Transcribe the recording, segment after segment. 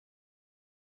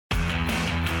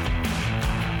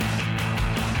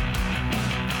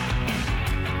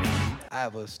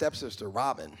have a stepsister,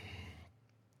 Robin.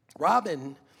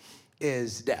 Robin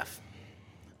is deaf.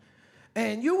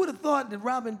 And you would have thought that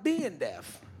Robin being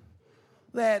deaf,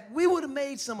 that we would have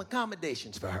made some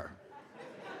accommodations for her.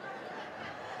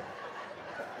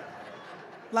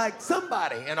 Like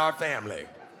somebody in our family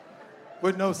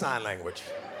with no sign language.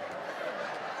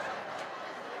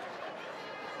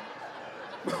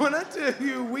 But when I tell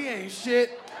you we ain't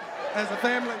shit as a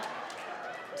family,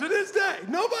 to this day,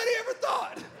 nobody ever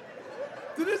thought.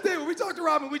 To this day, when we talk to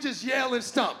Robin, we just yell and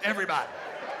stump everybody.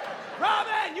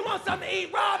 Robin, you want something to eat?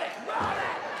 Robin, Robin!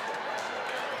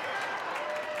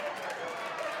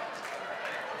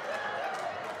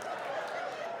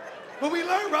 But we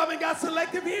learned Robin got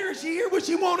selective hearing. She hear what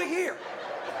she want to hear.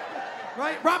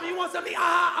 Right? Robin, you want something?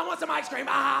 I want some ice cream.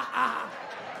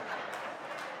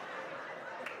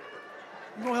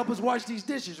 You gonna help us wash these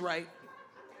dishes, right?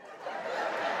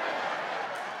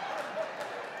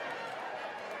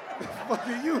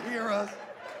 Fucking you hear us.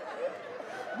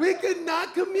 We could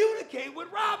not communicate with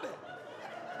Robin.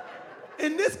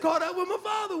 And this caught up with my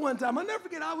father one time. I'll never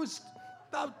forget, I was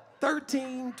about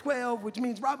 13, 12, which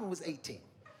means Robin was 18.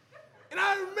 And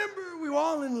I remember we were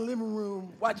all in the living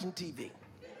room watching TV.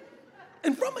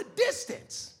 And from a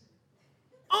distance,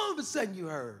 all of a sudden you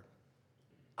heard,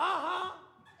 uh-huh.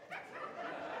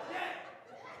 Yeah.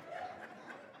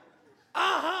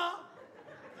 Uh-huh.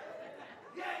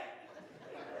 Yeah.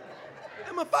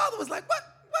 And my father was like, what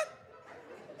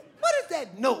is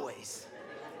that noise?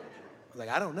 I was like,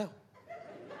 I don't know.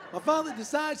 My father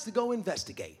decides to go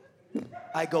investigate.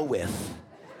 I go with.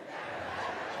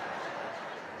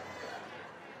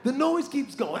 The noise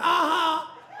keeps going. Uh-huh.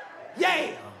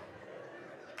 Yeah.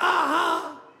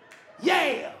 Uh-huh.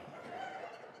 Yeah.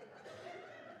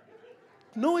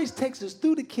 Noise takes us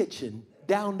through the kitchen,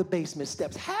 down the basement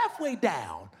steps. Halfway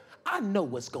down, I know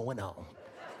what's going on.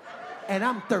 And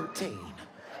I'm 13.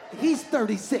 He's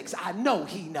 36. I know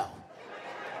he know.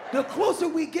 The closer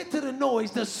we get to the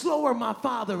noise, the slower my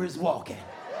father is walking.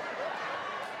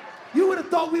 You would have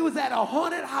thought we was at a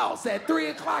haunted house at 3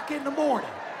 o'clock in the morning.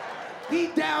 He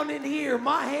down in here,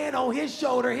 my hand on his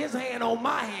shoulder, his hand on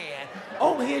my hand,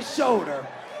 on his shoulder,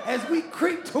 as we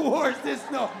creep towards this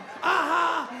noise.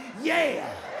 Uh-huh, yeah.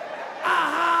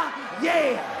 Uh-huh,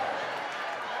 yeah.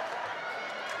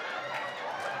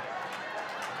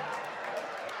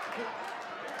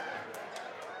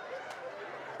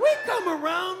 We come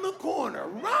around the corner.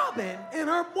 Robin and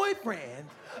her boyfriend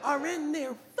are in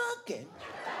there fucking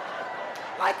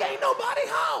like ain't nobody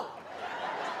home.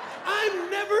 I've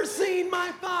never seen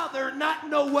my father not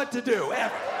know what to do,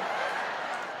 ever.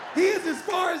 He is as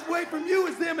far away from you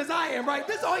as them as I am, right?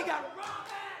 This is all he got. Robin!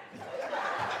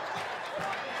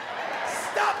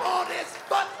 Stop all this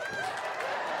fuck.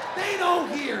 They don't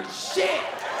hear shit.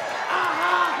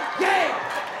 Uh-huh, yeah.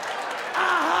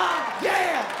 Uh-huh,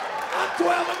 yeah. I'm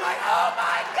 12, I'm like, oh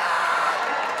my God!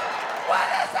 What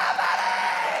is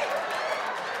happening?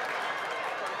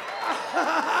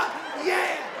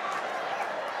 Yeah!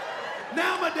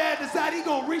 Now my dad decided he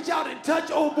gonna reach out and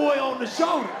touch old boy on the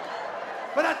shoulder.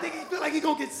 But I think he feel like he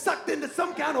gonna get sucked into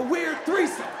some kind of weird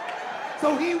threesome.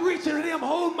 So he reaching at him,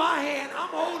 hold my hand, I'm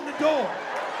holding the door.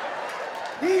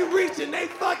 He reaching, they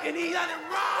fucking, he got it,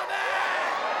 Robin!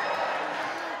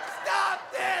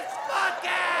 Stop this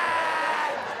fucking!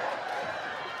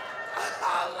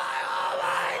 Oh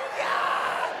my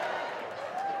God!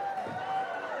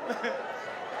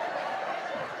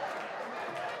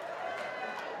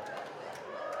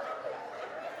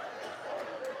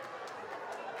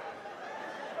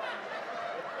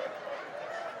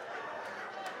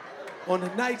 On the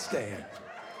nightstand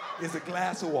is a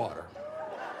glass of water.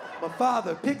 My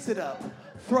father picks it up,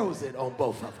 throws it on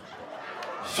both of them.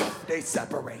 They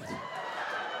separate.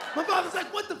 My father's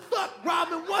like, what the fuck,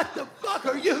 Robin? What the fuck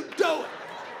are you doing?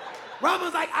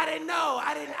 Robin's like, I didn't know.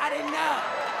 I didn't know.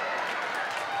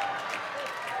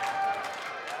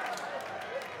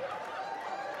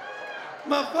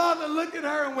 My father looked at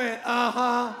her and went,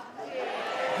 uh-huh.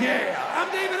 Yeah. I'm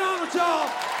David Arnold, y'all.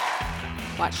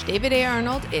 Watch David A.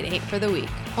 Arnold, It Ain't for the Weak,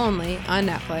 only on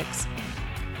Netflix.